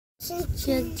Chug,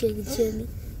 chug, chug, chug,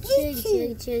 chug,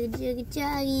 chug, chug,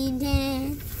 chuggy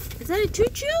dance. Is that a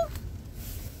choo-choo?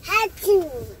 Achoo.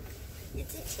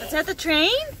 Is that the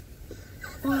train?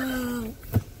 Wow.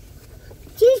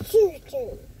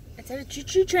 Choo-choo-choo. Is that a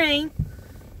choo-choo train?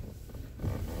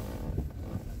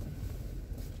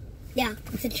 Yeah,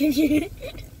 it's a choo-choo.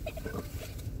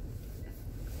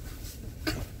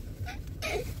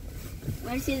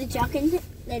 Want to see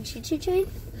the choo-choo train?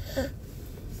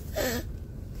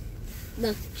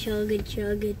 Look, chugga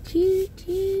chugga choo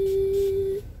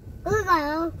choo.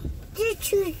 Hello, choo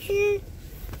choo choo.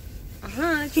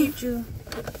 Choo-choo.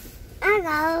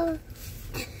 Hello.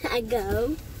 I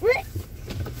go.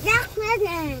 That's my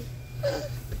name.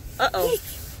 Uh-oh.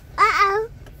 Uh-oh.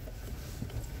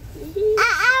 Uh-oh.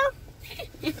 Uh-oh.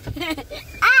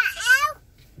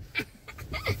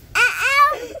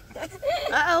 Uh-oh.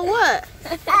 Uh-oh, what?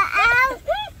 Uh-oh.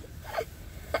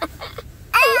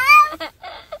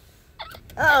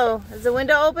 Uh-oh, is the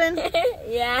window open?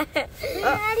 Yeah.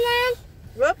 Oh.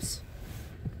 Whoops.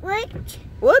 What?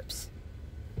 Whoops.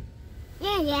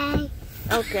 Yeah.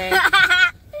 Okay.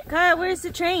 Kyle, where's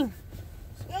the train?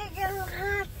 It's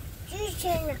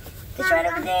right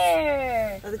over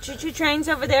there. Are the choo-choo trains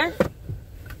over there?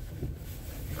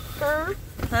 Huh?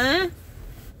 Huh?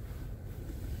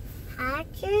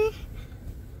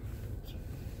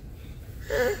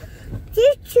 Choo-choo.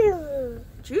 Choo-choo.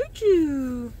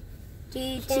 Choo-choo.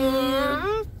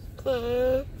 Choo-choo.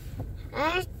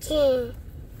 Achoo.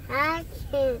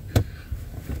 Achoo.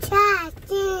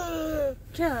 Choo-choo.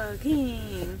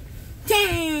 Chugging.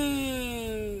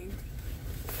 Dang.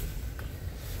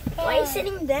 Why are you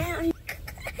sitting down? Is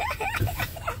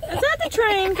that the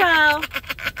train, Kyle?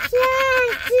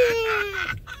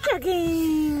 Choo-choo.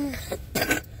 Chugging.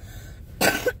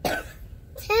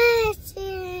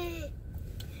 Choo-choo.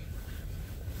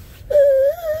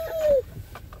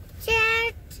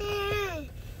 Choo-choo.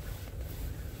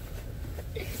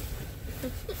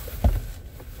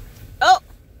 Oh,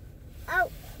 Oh.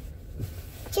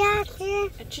 Choo-choo.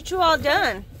 the choo-choo all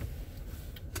done.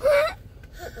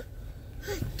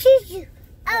 Choo-choo.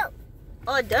 Oh.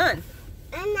 All done.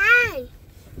 And I.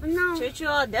 Oh, no. Choo-choo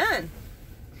all done.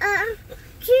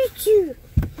 Choo-choo.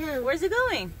 Where's it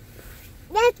going?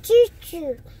 That's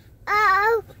choo-choo.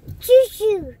 Oh,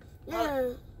 choo-choo.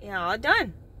 No. Yeah, all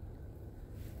done.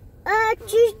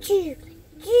 Choo-choo.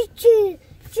 Choo-choo.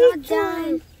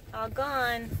 Choo-choo. All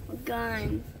gone.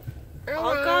 Gone.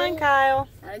 All gone, Kyle.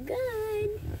 Gone.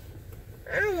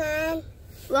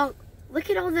 Look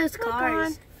at all those All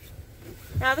cars. gone.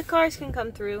 Now the cars can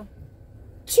come through.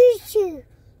 Choo-choo.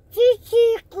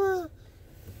 Choo-choo.